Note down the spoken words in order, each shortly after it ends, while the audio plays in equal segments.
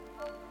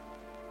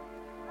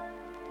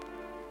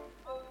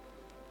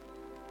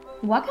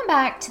Welcome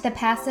back to the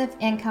Passive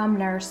Income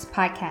Nurse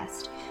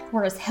Podcast,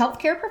 where as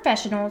healthcare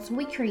professionals,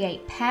 we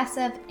create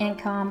passive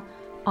income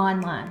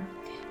online.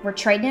 We're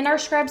trading in our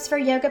scrubs for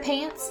yoga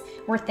pants,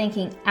 we're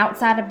thinking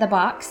outside of the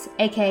box,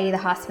 aka the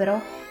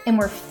hospital, and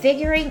we're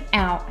figuring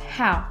out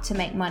how to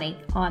make money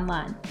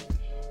online.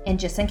 And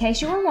just in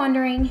case you were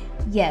wondering,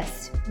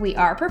 yes, we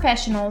are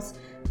professionals,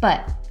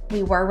 but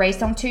we were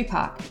raised on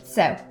Tupac,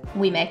 so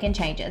we making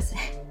changes.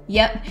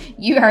 Yep,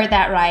 you heard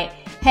that right.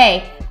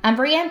 Hey, I'm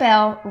Brianne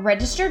Bell,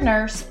 registered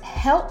nurse,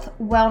 health,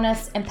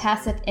 wellness, and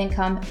passive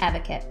income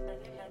advocate.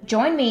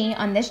 Join me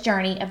on this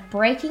journey of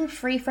breaking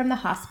free from the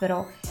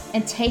hospital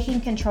and taking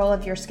control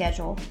of your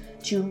schedule,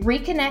 to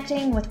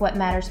reconnecting with what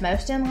matters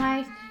most in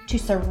life, to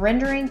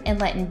surrendering and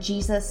letting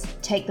Jesus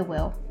take the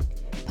wheel.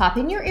 Pop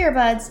in your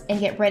earbuds and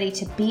get ready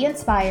to be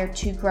inspired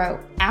to grow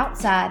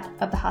outside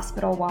of the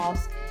hospital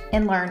walls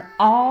and learn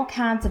all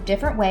kinds of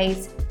different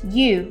ways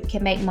you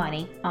can make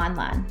money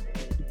online.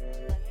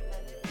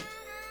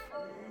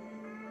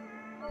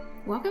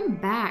 Welcome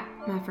back,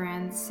 my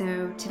friends.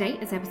 So today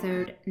is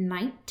episode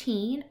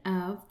 19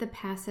 of the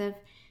Passive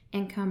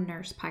Income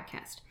Nurse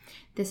Podcast.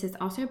 This is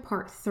also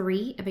part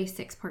 3 of a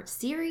 6-part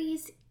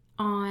series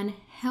on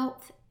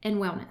health and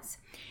wellness.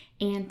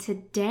 And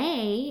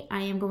today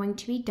I am going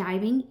to be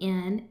diving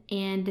in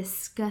and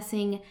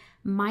discussing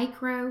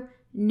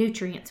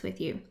micronutrients with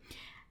you.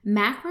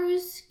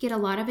 Macros get a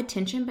lot of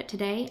attention, but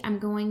today I'm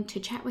going to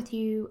chat with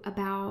you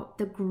about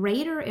the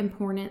greater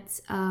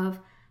importance of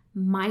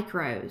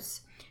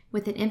micros,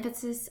 with an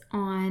emphasis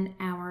on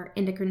our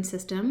endocrine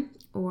system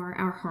or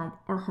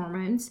our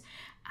hormones,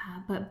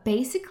 but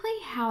basically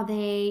how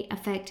they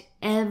affect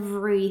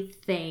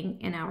everything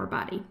in our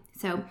body.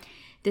 So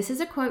this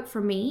is a quote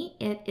from me.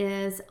 It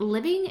is,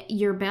 living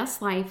your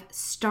best life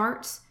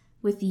starts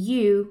with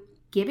you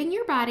giving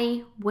your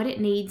body what it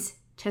needs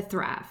to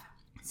thrive.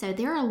 So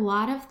there are a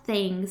lot of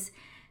things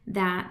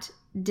that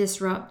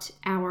disrupt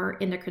our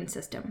endocrine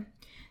system.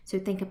 So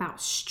think about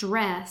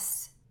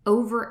stress,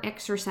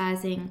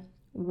 over-exercising,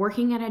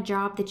 working at a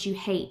job that you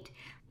hate.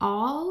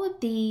 All of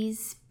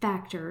these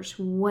factors,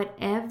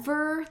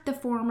 whatever the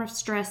form of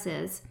stress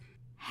is,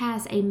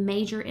 has a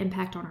major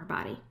impact on our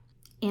body.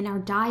 And our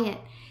diet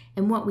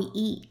and what we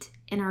eat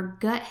and our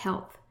gut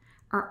health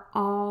are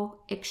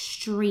all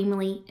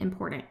extremely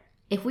important.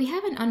 If we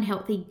have an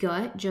unhealthy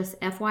gut, just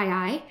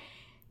FYI,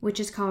 which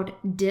is called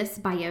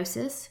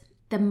dysbiosis,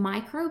 the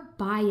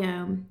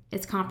microbiome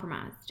is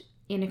compromised.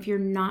 And if you're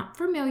not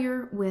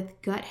familiar with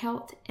gut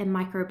health and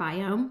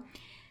microbiome,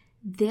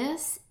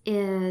 this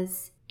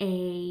is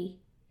a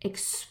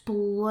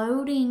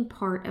exploding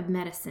part of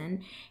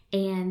medicine,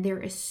 and there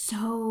is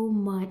so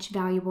much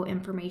valuable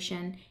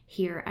information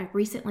here. I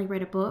recently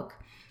read a book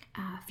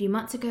a few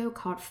months ago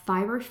called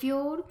Fiber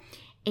Fueled,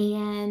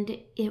 and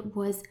it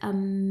was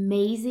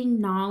amazing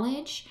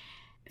knowledge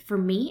for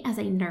me as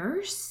a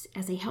nurse,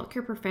 as a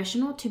healthcare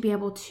professional, to be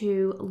able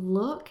to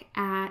look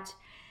at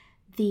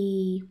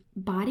the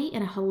body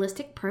in a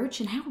holistic approach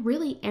and how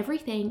really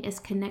everything is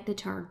connected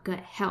to our gut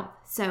health.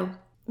 So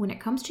when it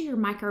comes to your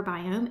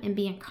microbiome and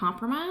being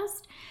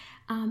compromised,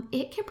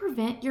 it can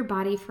prevent your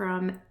body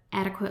from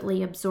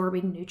adequately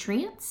absorbing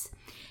nutrients.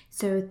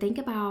 So think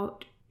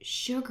about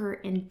sugar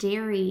and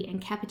dairy and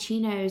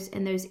cappuccinos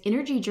and those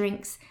energy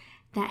drinks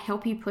that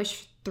help you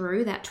push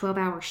through that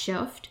 12-hour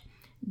shift.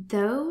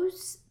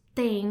 Those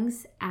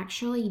things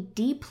actually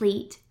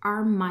deplete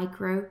our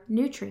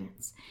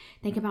micronutrients.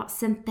 Think about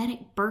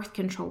synthetic birth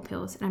control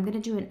pills. And I'm going to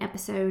do an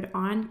episode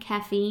on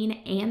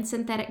caffeine and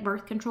synthetic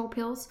birth control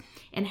pills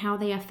and how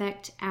they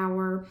affect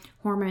our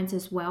hormones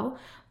as well.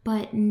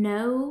 But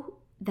know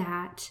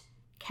that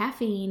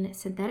caffeine,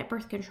 synthetic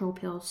birth control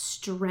pills,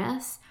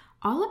 stress,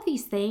 all of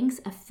these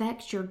things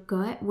affect your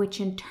gut, which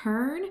in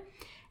turn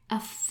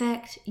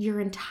affect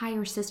your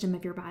entire system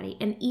of your body,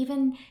 and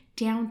even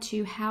down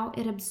to how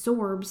it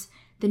absorbs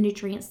the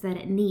nutrients that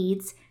it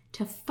needs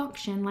to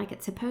function like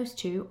it's supposed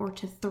to, or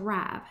to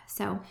thrive.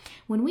 So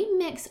when we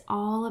mix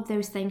all of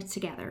those things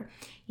together,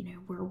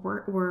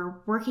 we're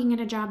working at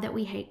a job that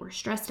we hate, we're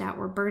stressed out,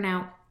 we're burnt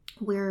out,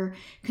 we're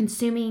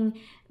consuming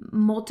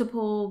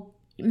multiple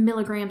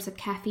milligrams of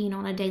caffeine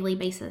on a daily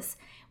basis,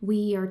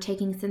 we are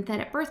taking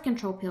synthetic birth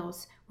control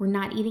pills, we're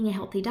not eating a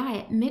healthy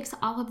diet. Mix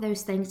all of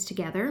those things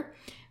together,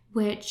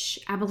 which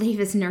I believe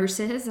as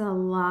nurses, a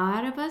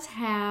lot of us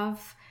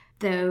have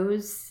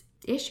those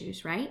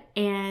issues, right?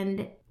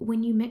 And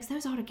when you mix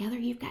those all together,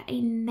 you've got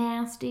a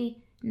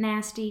nasty,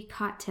 nasty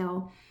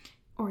cocktail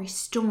or a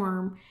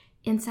storm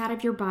inside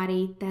of your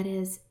body that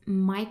is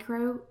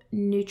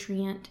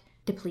micronutrient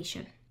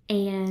depletion.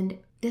 And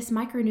this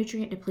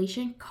micronutrient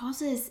depletion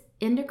causes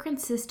endocrine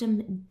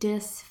system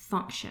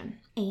dysfunction.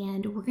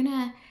 And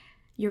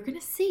you're gonna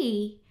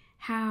see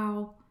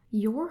how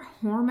your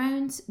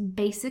hormones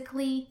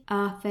basically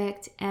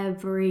affect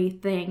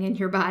everything in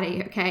your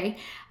body, okay?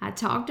 I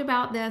talked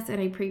about this in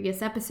a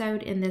previous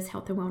episode in this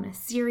health and wellness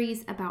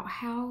series about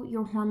how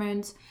your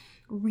hormones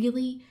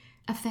really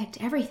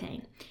affect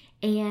everything.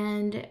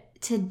 And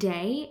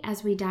today,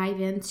 as we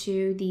dive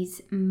into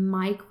these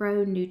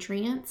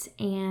micronutrients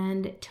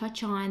and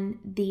touch on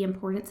the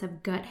importance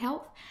of gut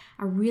health,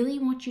 I really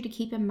want you to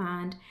keep in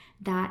mind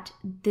that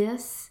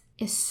this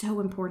is so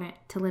important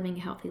to living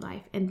a healthy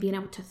life and being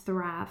able to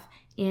thrive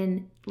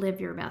and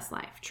live your best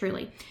life,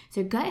 truly.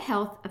 So gut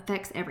health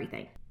affects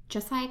everything.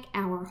 Just like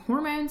our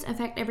hormones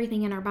affect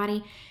everything in our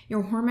body,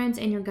 your hormones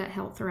and your gut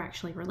health are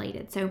actually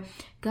related. So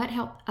gut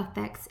health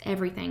affects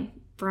everything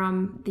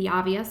from the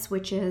obvious,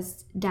 which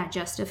is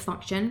digestive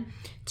function,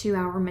 to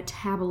our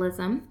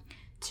metabolism,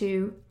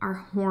 to our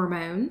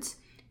hormones,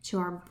 to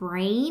our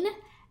brain,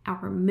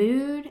 our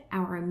mood,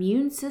 our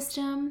immune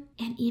system,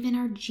 and even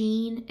our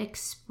gene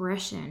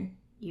expression,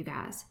 you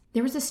guys.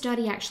 There was a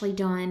study actually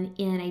done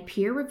in a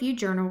peer-reviewed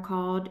journal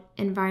called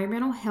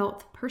Environmental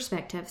Health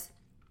Perspectives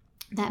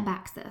that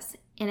backs this.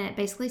 And it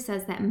basically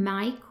says that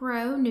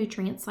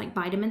micronutrients like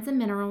vitamins and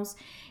minerals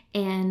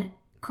and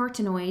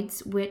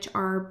carotenoids, which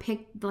are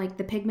like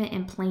the pigment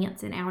in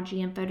plants and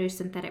algae and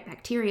photosynthetic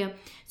bacteria.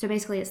 So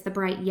basically it's the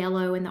bright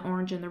yellow and the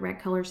orange and the red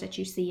colors that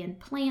you see in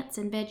plants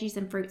and veggies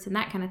and fruits and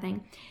that kind of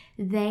thing.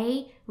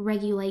 They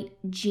regulate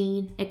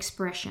gene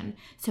expression.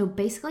 So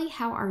basically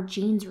how our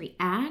genes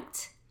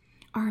react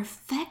are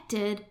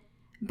affected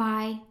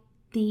by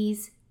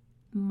these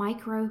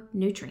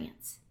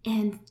micronutrients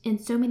and in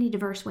so many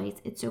diverse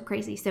ways. It's so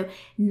crazy. So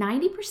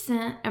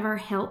 90% of our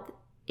health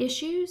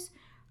issues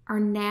are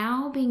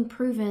now being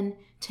proven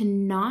to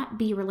not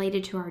be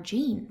related to our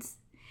genes,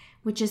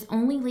 which is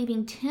only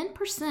leaving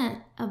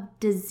 10% of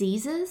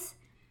diseases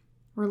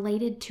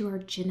related to our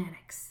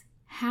genetics.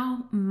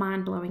 How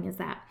mind-blowing is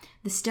that?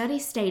 The study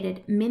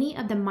stated many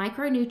of the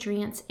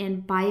micronutrients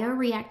and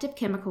bioreactive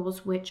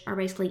chemicals, which are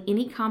basically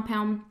any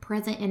compound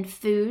present in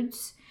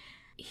foods,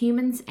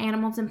 humans,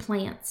 animals, and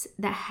plants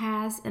that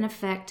has an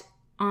effect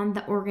on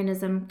the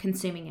organism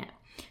consuming it.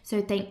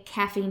 So think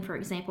caffeine, for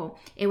example.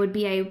 It would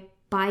be a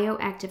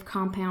bioactive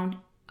compound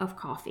of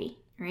coffee,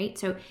 right?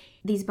 So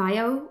these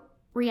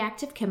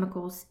bioreactive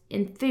chemicals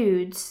in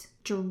foods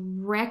they're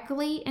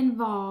directly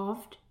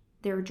involved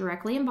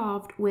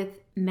with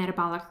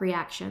metabolic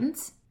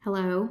reactions.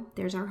 Hello,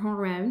 there's our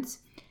hormones.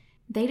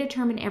 They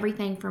determine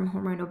everything from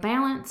hormonal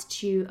balance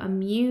to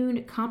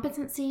immune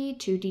competency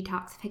to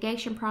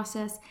detoxification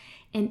process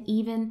and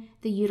even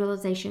the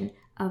utilization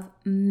of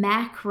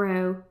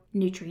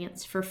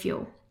macronutrients for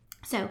fuel.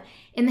 So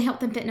in the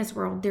health and fitness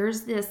world,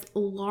 there's this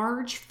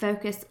large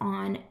focus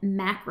on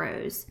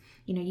macros.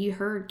 You know, you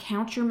heard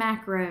count your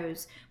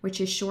macros,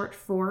 which is short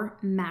for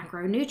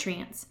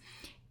macronutrients.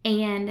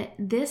 And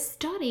this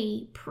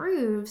study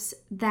proves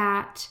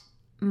that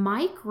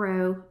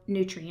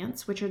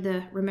micronutrients, which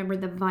are remember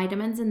the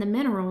vitamins and the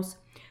minerals,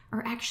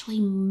 are actually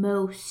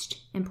most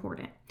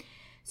important.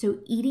 So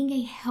eating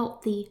a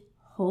healthy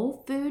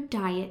whole food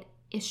diet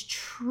is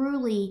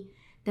truly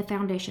the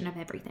foundation of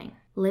everything.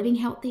 Living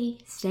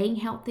healthy, staying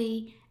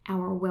healthy,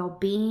 our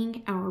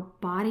well-being, our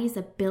body's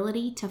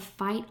ability to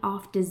fight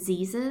off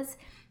diseases,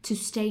 to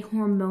stay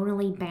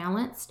hormonally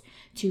balanced,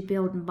 to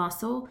build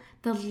muscle.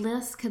 The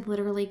list could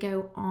literally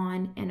go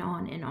on and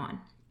on and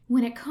on.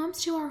 When it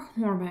comes to our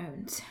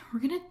hormones, we're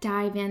going to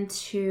dive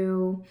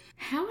into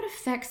how it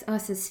affects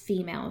us as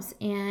females.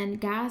 And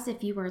guys,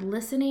 if you are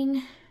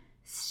listening,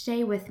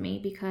 stay with me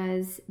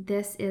because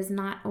this is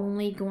not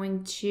only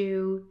going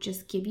to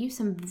just give you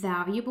some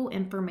valuable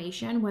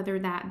information, whether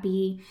that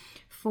be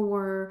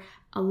for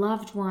a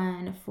loved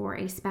one, for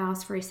a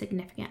spouse, for a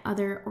significant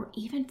other, or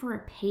even for a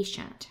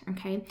patient,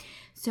 okay?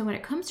 So when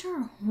it comes to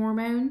our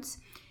hormones,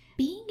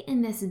 being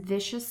in this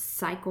vicious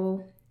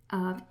cycle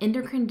of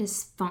endocrine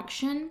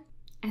dysfunction,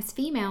 as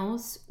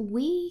females,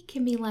 we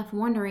can be left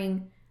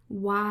wondering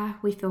why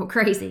we feel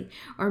crazy.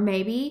 Or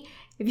maybe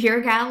if you're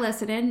a guy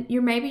listening,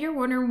 you're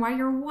wondering why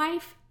your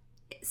wife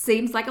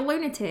seems like a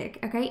lunatic,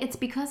 okay? It's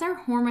because our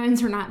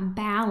hormones are not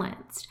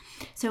balanced.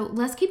 So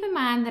let's keep in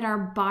mind that our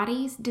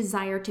bodies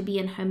desire to be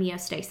in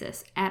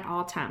homeostasis at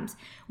all times.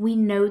 We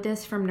know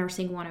this from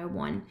Nursing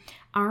 101.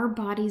 Our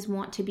bodies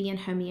want to be in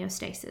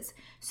homeostasis.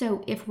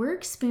 So if we're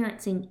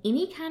experiencing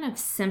any kind of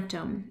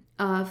symptom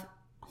of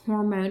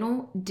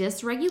hormonal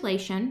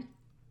dysregulation,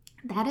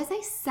 that is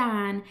a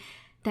sign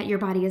that your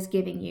body is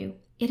giving you.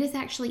 It is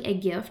actually a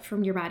gift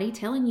from your body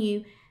telling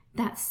you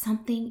that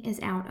something is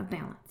out of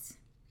balance.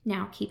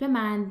 Now, keep in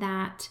mind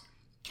that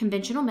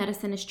conventional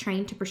medicine is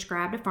trained to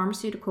prescribe a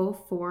pharmaceutical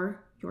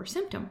for your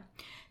symptom.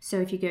 So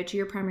if you go to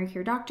your primary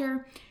care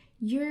doctor,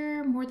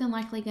 you're more than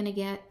likely going to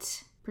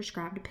get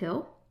prescribed a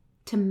pill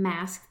to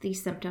mask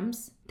these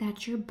symptoms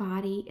that your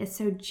body is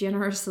so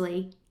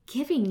generously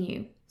giving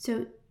you.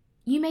 So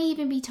you may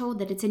even be told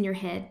that it's in your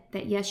head,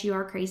 that yes, you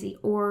are crazy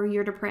or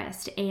you're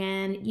depressed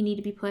and you need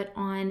to be put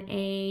on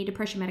a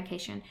depression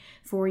medication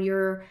for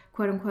your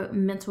quote unquote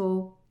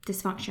mental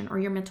dysfunction or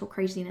your mental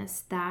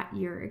craziness that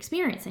you're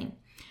experiencing.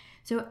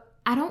 So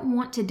I don't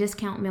want to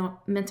discount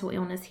mental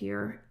illness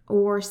here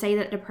or say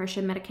that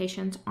depression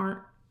medications aren't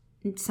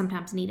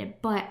sometimes needed,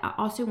 but I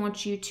also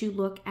want you to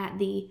look at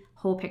the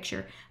whole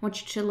picture. I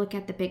want you to look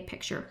at the big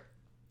picture.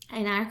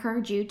 And I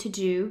encourage you to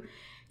do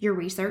your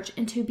research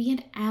and to be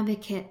an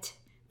advocate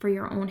for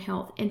your own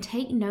health and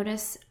take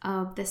notice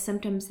of the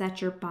symptoms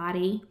that your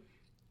body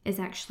is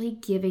actually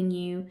giving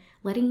you,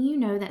 letting you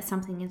know that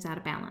something is out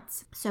of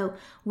balance. So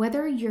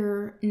whether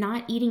you're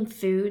not eating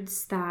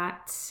foods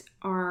that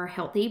are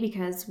healthy,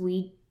 because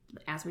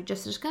as we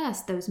just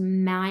discussed, those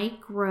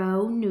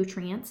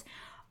micronutrients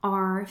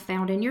are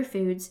found in your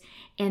foods,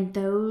 and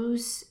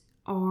those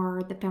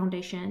are the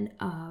foundation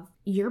of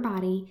your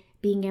body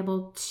being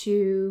able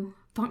to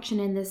function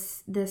in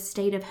this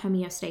state of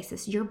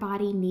homeostasis. Your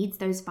body needs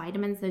those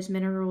vitamins, those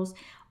minerals,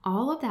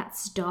 all of that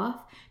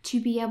stuff to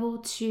be able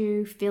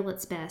to feel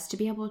its best, to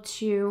be able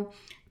to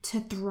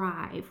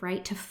thrive,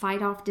 right? To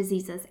fight off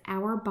diseases.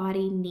 Our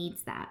body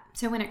needs that.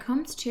 So when it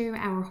comes to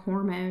our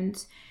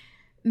hormones,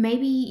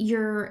 maybe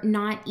you're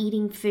not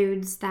eating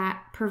foods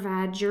that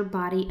provide your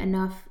body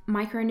enough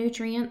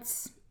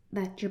micronutrients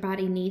that your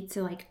body needs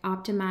to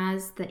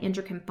optimize the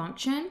endocrine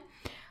function,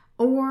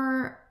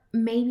 or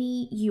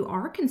maybe you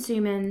are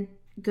consuming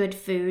good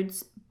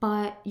foods,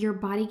 but your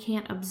body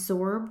can't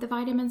absorb the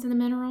vitamins and the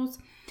minerals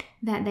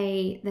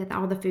that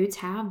all the foods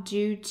have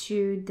due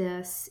to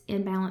this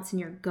imbalance in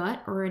your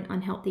gut or an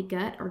unhealthy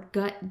gut or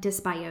gut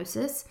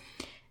dysbiosis.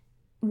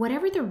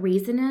 Whatever the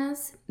reason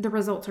is, the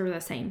results are the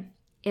same.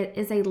 It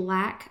is a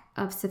lack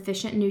of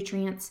sufficient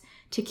nutrients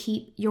to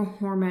keep your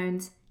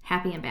hormones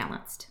happy and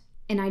balanced.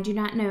 And I do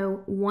not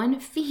know one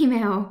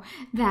female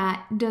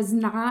that does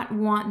not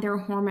want their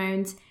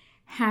hormones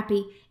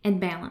happy and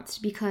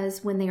balanced,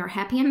 because when they are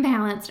happy and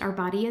balanced, our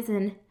body is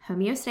in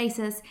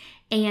homeostasis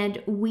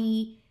and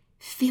we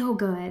feel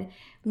good.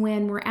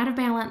 When we're out of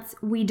balance,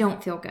 we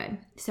don't feel good.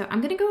 So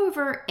I'm going to go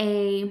over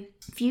a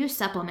few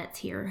supplements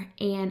here,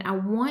 and I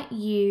want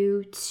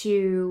you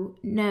to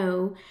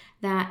know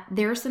that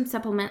there are some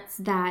supplements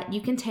that you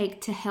can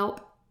take to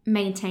help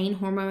maintain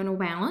hormonal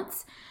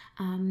balance.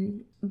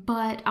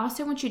 But I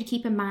also want you to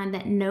keep in mind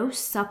that no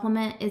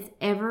supplement is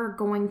ever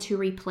going to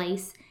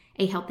replace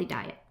a healthy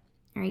diet.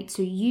 All right,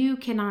 so you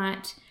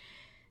cannot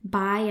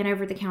buy an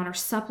over-the-counter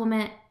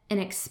supplement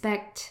and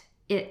expect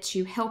it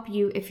to help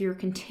you if you're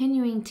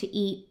continuing to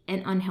eat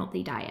an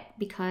unhealthy diet,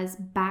 because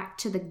back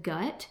to the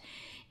gut,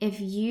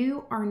 if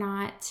you are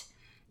not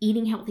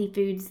eating healthy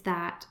foods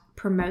that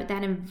promote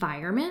that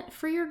environment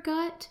for your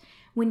gut,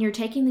 when you're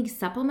taking these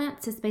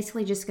supplements, it's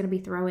basically just going to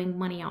be throwing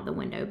money out the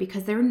window,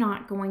 because they're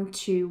not going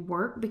to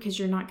work, because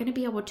you're not going to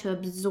be able to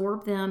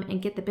absorb them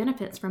and get the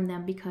benefits from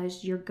them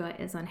because your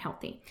gut is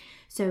unhealthy.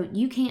 So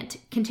you can't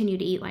continue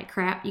to eat like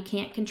crap. You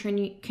can't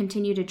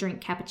continue to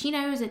drink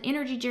cappuccinos and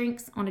energy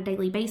drinks on a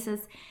daily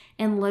basis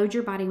and load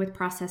your body with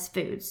processed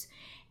foods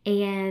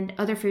and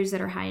other foods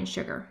that are high in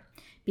sugar,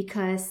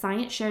 because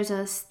science shows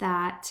us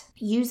that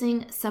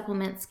using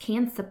supplements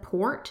can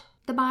support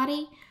the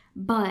body,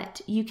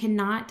 but you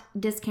cannot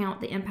discount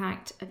the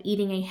impact of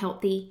eating a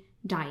healthy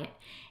diet.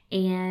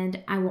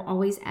 And I will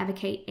always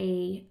advocate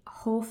a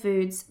whole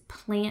foods,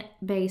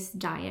 plant-based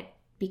diet,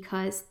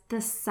 because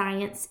the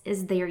science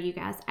is there, you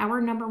guys.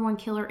 Our number one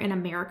killer in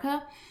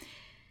America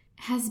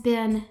has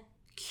been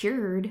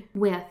cured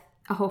with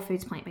a whole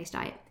foods, plant-based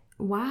diet.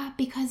 Why?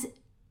 Because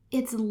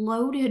it's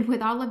loaded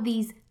with all of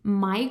these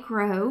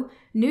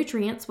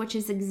micronutrients, which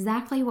is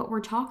exactly what we're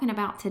talking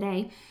about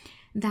today,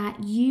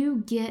 that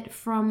you get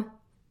from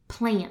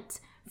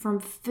plants, from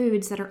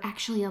foods that are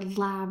actually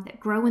alive, that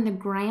grow in the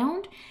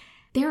ground.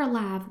 They're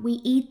alive. We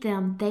eat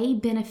them. They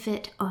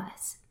benefit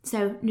us.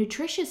 So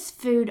nutritious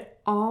food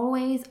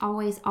always,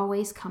 always,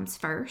 always comes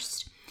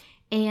first.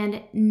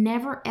 And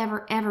never,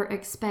 ever, ever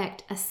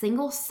expect a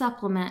single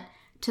supplement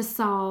to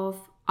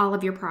solve all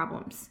of your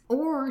problems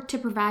or to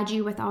provide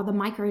you with all the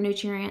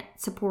micronutrient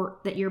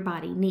support that your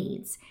body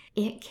needs.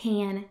 It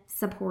can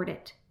support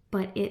it,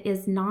 but it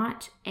is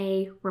not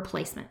a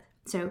replacement.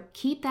 So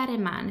keep that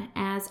in mind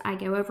as I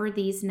go over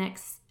these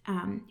next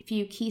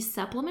few key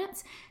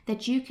supplements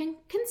that you can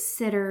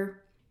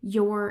consider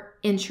your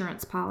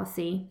insurance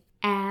policy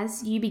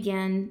as you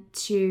begin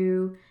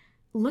to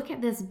look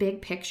at this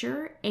big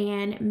picture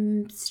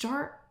and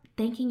start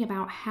thinking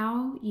about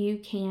how you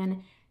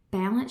can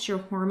balance your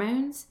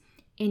hormones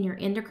in your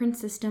endocrine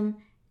system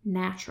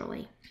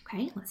naturally.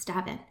 Okay, let's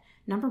dive in.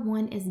 Number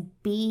one is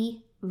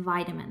B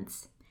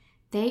vitamins.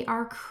 They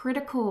are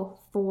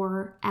critical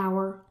for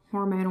our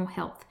hormonal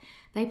health.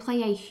 They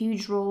play a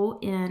huge role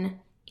in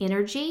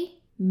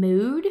energy,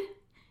 mood,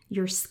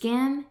 your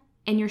skin,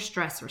 and your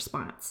stress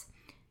response.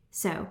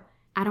 So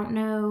I don't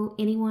know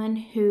anyone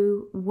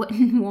who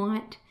wouldn't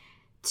want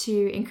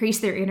to increase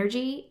their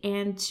energy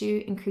and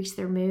to increase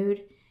their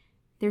mood,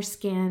 their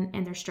skin,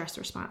 and their stress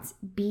response.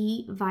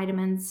 B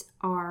vitamins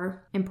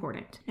are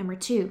important. Number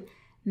two,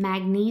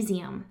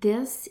 magnesium.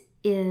 This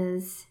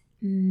is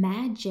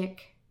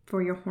magic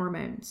for your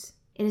hormones.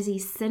 It is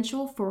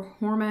essential for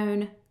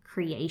hormone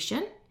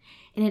creation,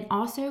 and it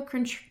also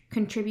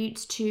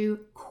contributes to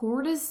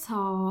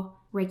cortisol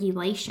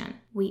regulation.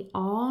 We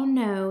all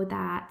know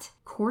that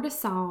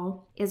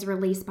cortisol is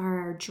released by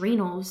our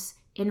adrenals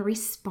in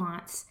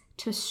response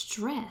to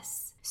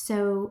stress.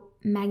 So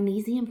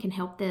magnesium can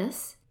help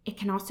this. It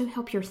can also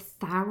help your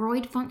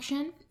thyroid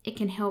function. It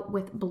can help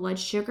with blood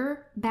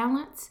sugar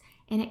balance,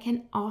 and it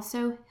can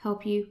also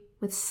help you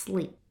with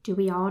sleep. Do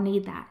we all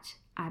need that?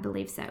 I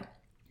believe so.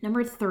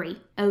 Number 3,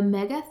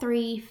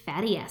 omega-3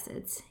 fatty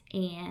acids.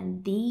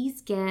 And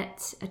these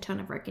get a ton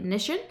of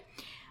recognition,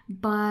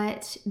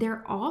 but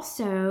there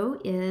also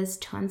is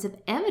tons of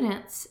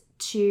evidence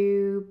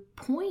to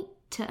point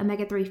to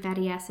omega-3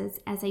 fatty acids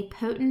as a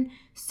potent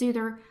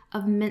soother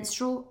of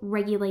menstrual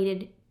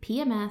regulated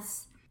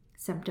PMS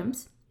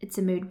symptoms. It's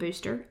a mood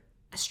booster,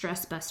 a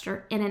stress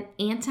buster, and an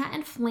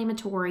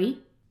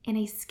anti-inflammatory and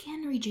a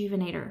skin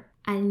rejuvenator.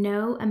 I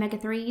know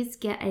omega-3s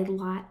get a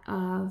lot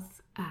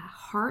of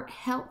heart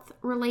health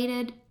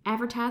related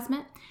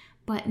advertisement,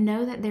 but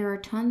know that there are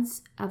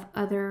tons of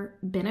other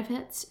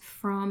benefits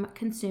from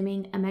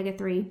consuming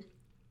omega-3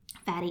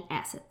 fatty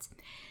acids.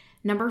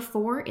 Number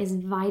 4 is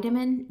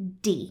vitamin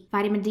D.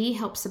 Vitamin D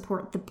helps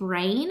support the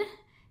brain,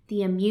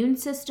 the immune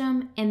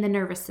system, and the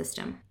nervous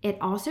system. It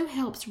also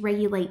helps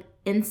regulate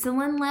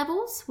insulin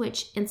levels,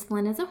 which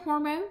insulin is a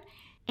hormone,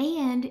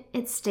 and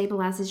it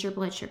stabilizes your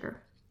blood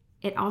sugar.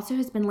 It also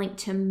has been linked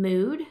to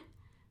mood,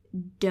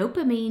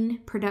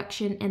 dopamine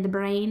production in the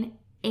brain,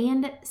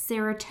 and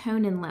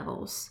serotonin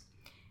levels.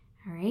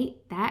 All right,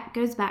 that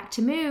goes back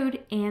to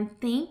mood, and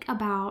think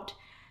about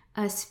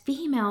us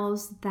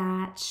females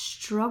that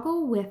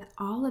struggle with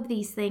all of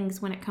these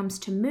things when it comes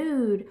to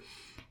mood,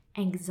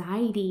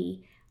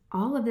 anxiety,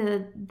 all of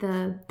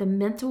the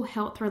mental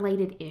health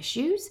related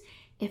issues.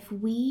 If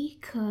we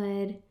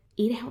could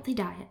eat a healthy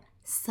diet,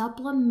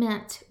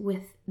 supplement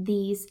with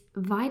these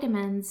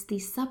vitamins,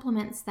 these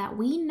supplements that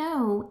we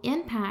know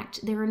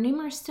impact, there are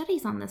numerous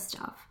studies on this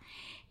stuff.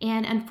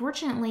 And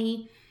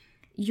unfortunately,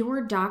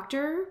 your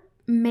doctor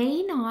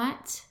may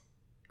not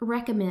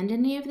recommend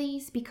any of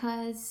these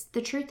because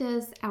the truth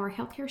is our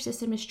healthcare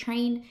system is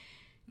trained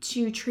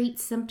to treat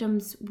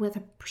symptoms with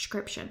a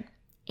prescription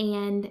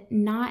and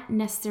not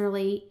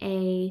necessarily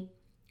a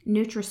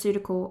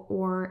nutraceutical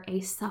or a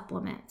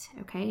supplement,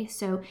 okay?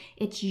 So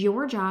it's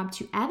your job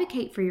to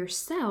advocate for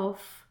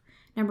yourself,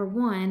 number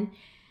 1,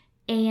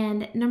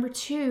 and number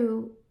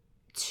 2,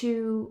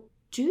 to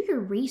do your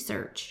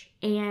research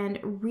and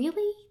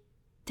really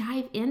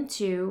dive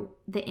into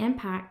the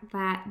impact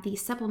that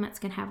these supplements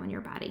can have on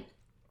your body.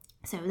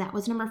 So that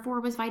was number 4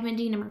 was vitamin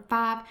D. Number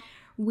 5,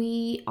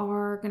 we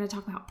are going to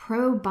talk about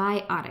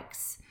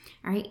probiotics.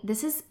 All right,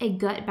 this is a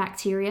gut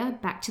bacteria,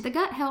 back to the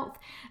gut health.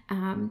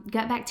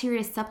 Gut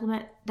bacteria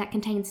supplement that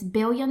contains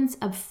billions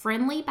of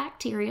friendly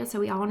bacteria. So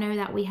we all know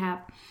that we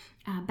have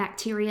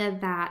bacteria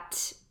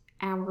that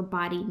our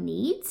body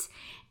needs,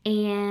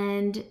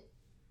 and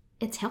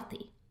it's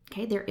healthy.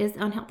 Okay, there is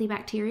unhealthy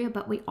bacteria,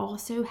 but we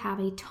also have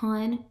a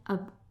ton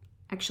of,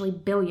 actually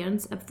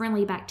billions of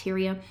friendly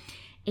bacteria,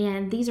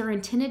 and these are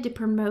intended to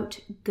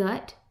promote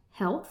gut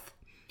health,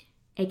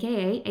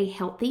 aka a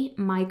healthy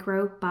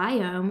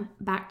microbiome.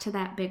 Back to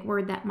that big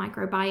word, that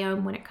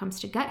microbiome, when it comes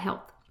to gut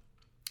health,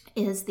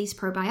 is these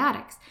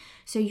probiotics.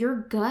 So your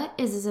gut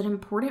is an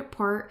important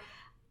part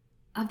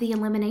of the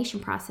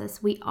elimination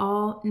process. We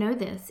all know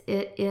this.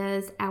 It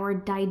is our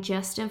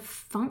digestive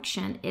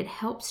function. It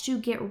helps to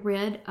get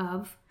rid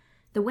of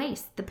the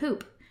waste, the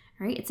poop,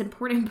 right? It's an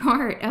important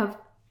part of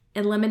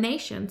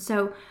elimination.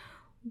 So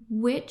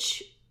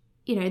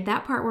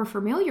that part we're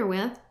familiar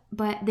with,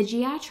 but the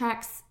GI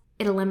tracts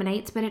it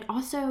eliminates, but it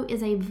also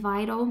is a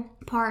vital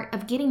part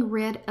of getting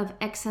rid of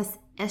excess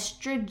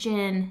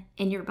estrogen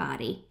in your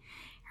body,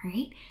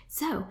 right?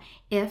 So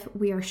if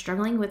we are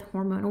struggling with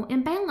hormonal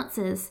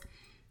imbalances,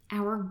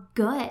 our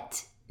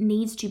gut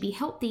needs to be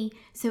healthy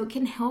so it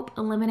can help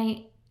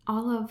eliminate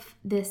all of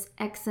this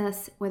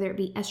excess, whether it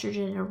be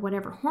estrogen or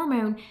whatever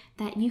hormone,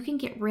 that you can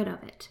get rid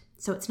of it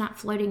so it's not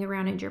floating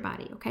around in your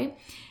body, okay?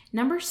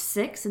 Number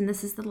 6, and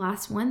this is the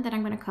last one that I'm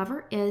going to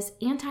cover, is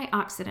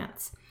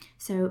antioxidants.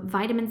 So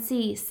vitamin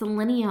C,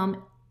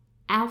 selenium,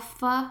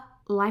 alpha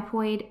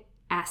lipoic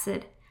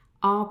acid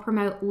all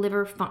promote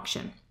liver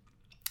function.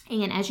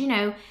 And as you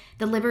know,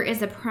 the liver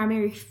is a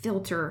primary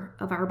filter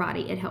of our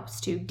body. It helps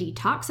to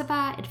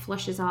detoxify, it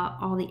flushes out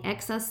all the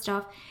excess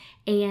stuff.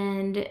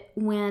 And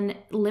when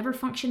liver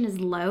function is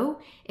low,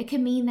 it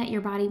can mean that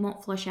your body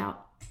won't flush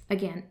out,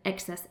 again,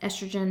 excess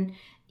estrogen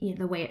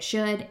the way it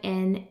should,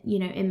 and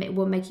it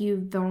will make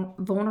you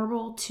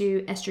vulnerable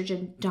to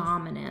estrogen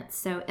dominance.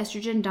 So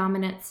estrogen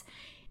dominance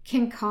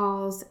can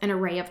cause an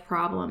array of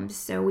problems.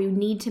 So we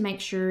need to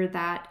make sure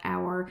that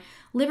our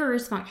liver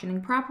is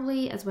functioning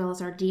properly, as well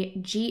as our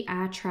GI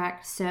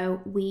tract, so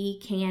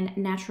we can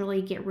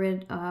naturally get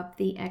rid of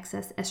the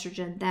excess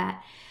estrogen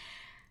that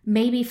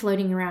may be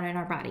floating around in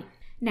our body.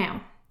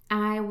 Now,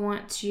 I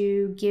want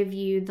to give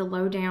you the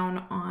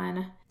lowdown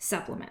on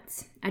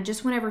supplements. I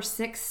just went over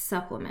 6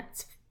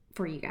 supplements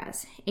for you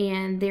guys,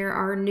 and there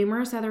are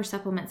numerous other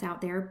supplements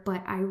out there,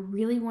 but I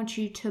really want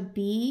you to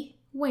be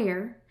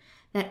aware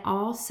that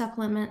all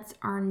supplements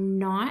are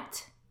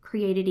not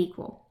created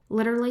equal.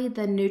 Literally,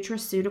 the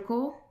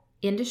nutraceutical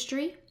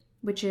industry,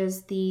 which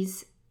is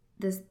this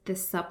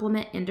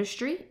supplement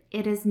industry,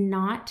 it is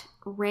not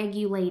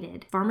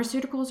regulated.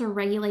 Pharmaceuticals are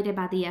regulated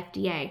by the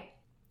FDA.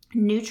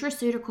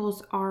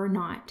 Nutraceuticals are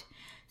not.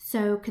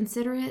 So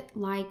consider it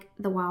like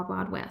the Wild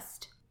Wild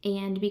West.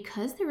 And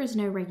because there is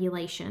no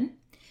regulation,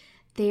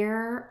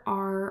 there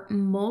are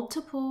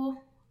multiple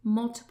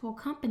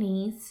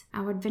companies,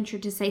 I would venture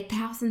to say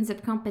thousands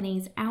of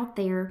companies out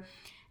there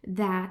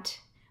that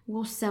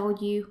will sell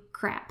you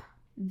crap.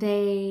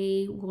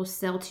 They will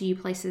sell to you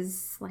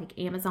places like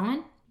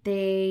Amazon.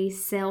 They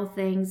sell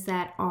things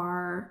that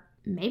are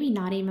maybe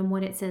not even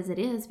what it says it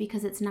is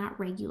because it's not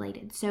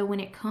regulated. So when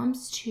it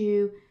comes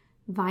to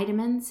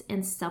vitamins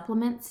and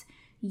supplements,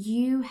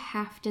 you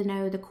have to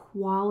know the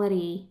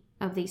quality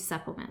of these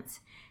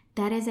supplements.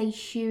 That is a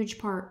huge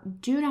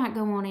part. Do not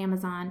go on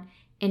Amazon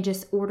and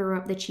just order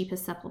up the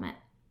cheapest supplement.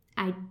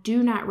 I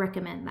do not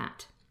recommend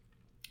that.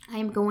 I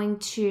am going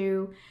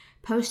to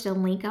post a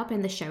link up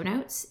in the show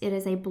notes. It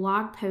is a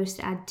blog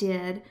post I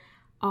did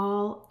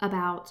all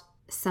about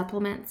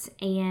supplements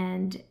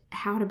and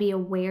how to be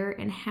aware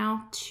and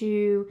how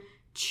to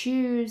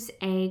choose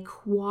a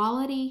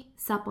quality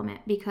supplement,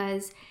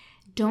 because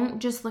don't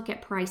just look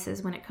at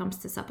prices when it comes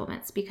to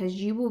supplements, because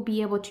you will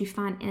be able to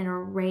find an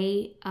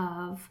array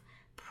of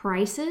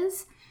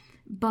prices,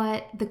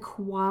 but the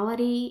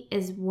quality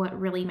is what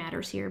really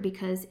matters here.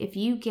 Because if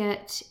you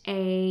get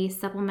a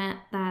supplement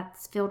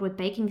that's filled with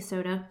baking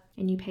soda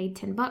and you paid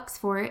 $10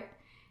 for it,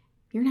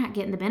 you're not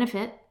getting the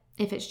benefit.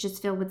 If it's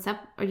just filled with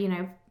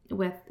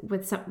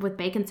with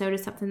baking soda,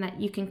 something that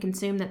you can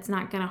consume that's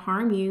not going to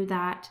harm you,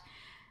 that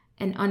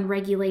an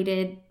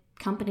unregulated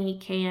company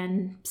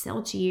can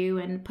sell to you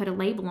and put a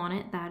label on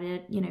it that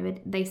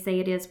they say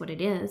it is what it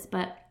is.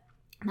 But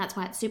that's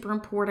why it's super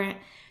important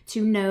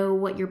to know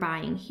what you're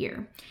buying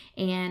here.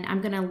 And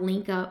I'm going to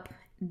link up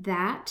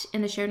that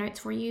in the show notes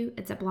for you.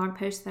 It's a blog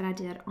post that I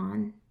did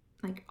on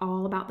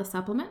all about the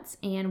supplements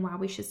and why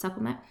we should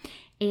supplement.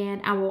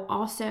 And I will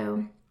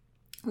also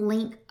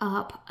link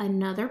up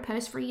another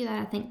post for you that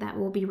I think that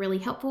will be really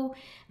helpful,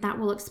 that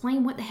will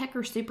explain what the heck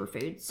are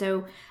superfoods.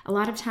 So a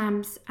lot of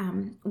times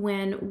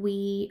when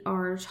we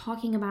are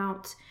talking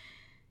about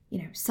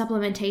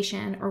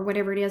supplementation or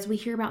whatever it is, we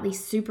hear about these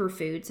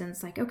superfoods and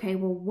it's like, okay,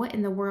 well, what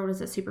in the world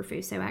is a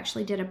superfood? So I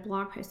actually did a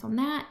blog post on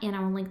that and I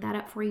will link that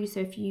up for you.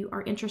 So if you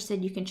are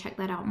interested, you can check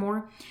that out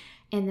more.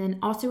 And then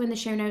also in the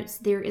show notes,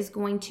 there is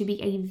going to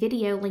be a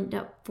video linked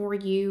up for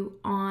you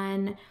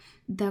on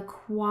the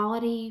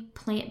quality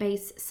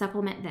plant-based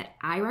supplement that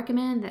I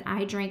recommend, that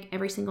I drink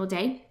every single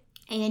day.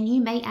 And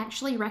you may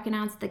actually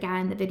recognize the guy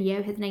in the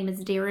video. His name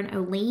is Darren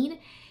O'Lean.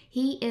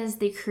 He is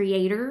the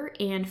creator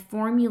and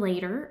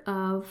formulator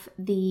of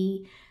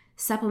the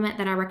supplement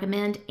that I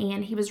recommend.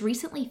 And he was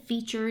recently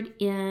featured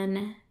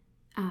in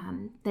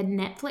the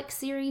Netflix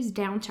series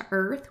Down to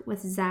Earth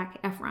with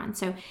Zac Efron.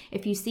 So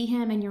if you see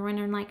him and you're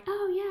wondering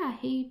oh yeah,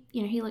 he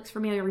looks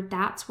familiar,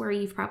 that's where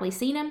you've probably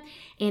seen him.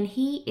 And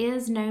he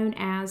is known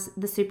as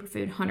the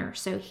Superfood Hunter.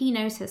 So he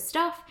knows his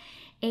stuff.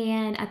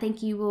 And I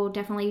think you will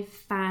definitely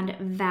find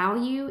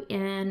value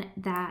in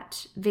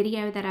that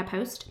video that I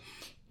post.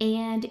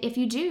 And if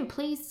you do,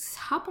 please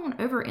hop on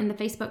over in the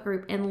Facebook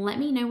group and let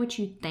me know what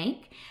you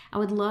think. I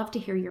would love to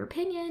hear your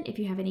opinion. If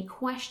you have any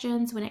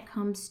questions when it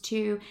comes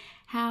to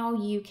how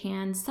you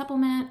can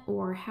supplement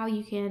or how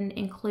you can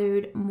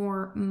include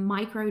more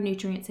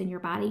micronutrients in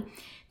your body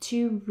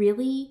to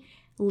really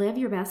live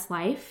your best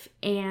life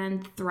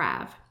and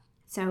thrive.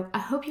 So I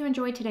hope you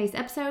enjoyed today's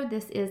episode.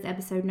 This is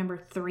episode number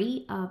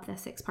 3 of the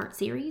 6-part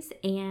series,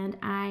 and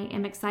I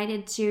am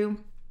excited to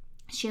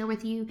share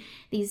with you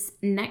these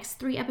next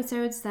 3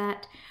 episodes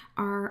that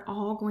are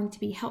all going to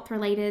be health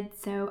related.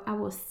 So I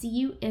will see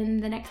you in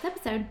the next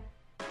episode.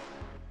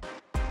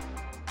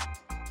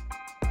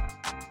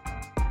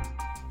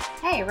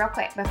 Hey, real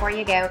quick before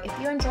you go, if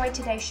you enjoyed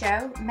today's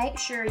show, make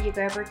sure you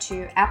go over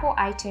to Apple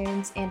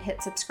iTunes and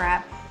hit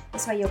subscribe.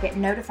 This way you'll get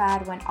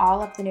notified when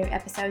all of the new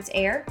episodes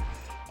air.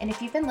 And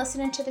if you've been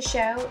listening to the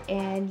show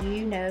and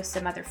you know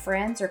some other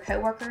friends or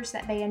coworkers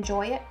that may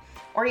enjoy it,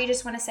 or you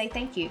just want to say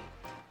thank you,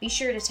 be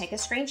sure to take a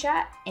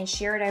screenshot and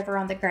share it over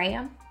on the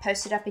gram,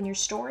 post it up in your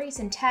stories,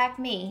 and tag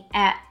me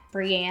at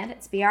Brianne,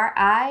 it's BRIANNE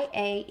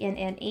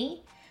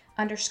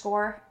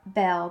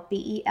 _Bell,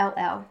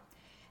 BELL.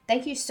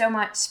 Thank you so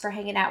much for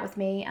hanging out with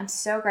me. I'm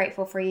so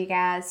grateful for you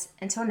guys.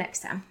 Until next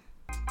time.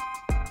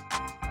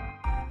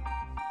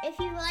 If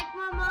you like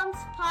my mom's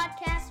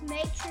podcast,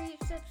 make sure you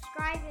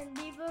subscribe and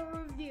leave a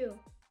review.